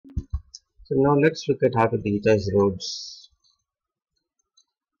So now let's look at how to digitize roads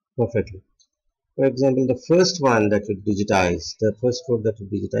perfectly. For example, the first one that you digitize, the first road that you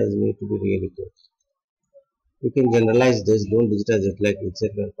digitize need to be really good. You can generalize this, don't digitize it like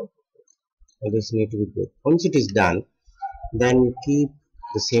exactly on top of it. All this need to be good. Once it is done, then you keep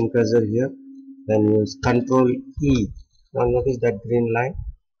the same cursor here, then use Control E. Now notice that green line.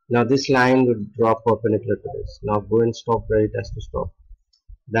 Now this line will drop perpendicular to this. Now go and stop where it has to stop.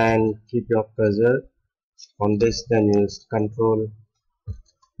 Then keep your cursor on this, then use Control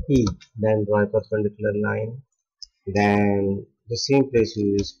E, then draw a perpendicular line. Then the same place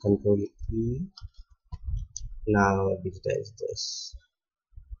you use Control E. Now digitize this.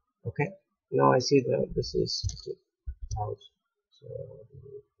 Okay. Now I see that this is out. So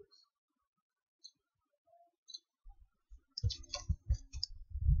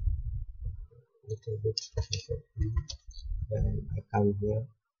little bit. Then I come here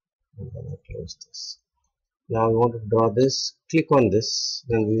and then I close this. Now I want to draw this. Click on this.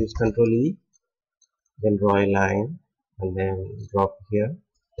 Then we use Control E. Then draw a line and then drop here.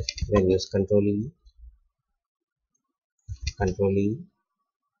 Then use Control E. Control E.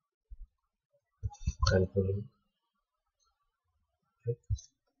 Control E. Okay.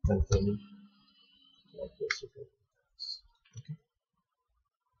 Control E. Like this. Okay.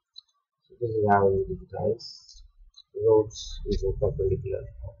 So this is how we digitize roads using perpendicular.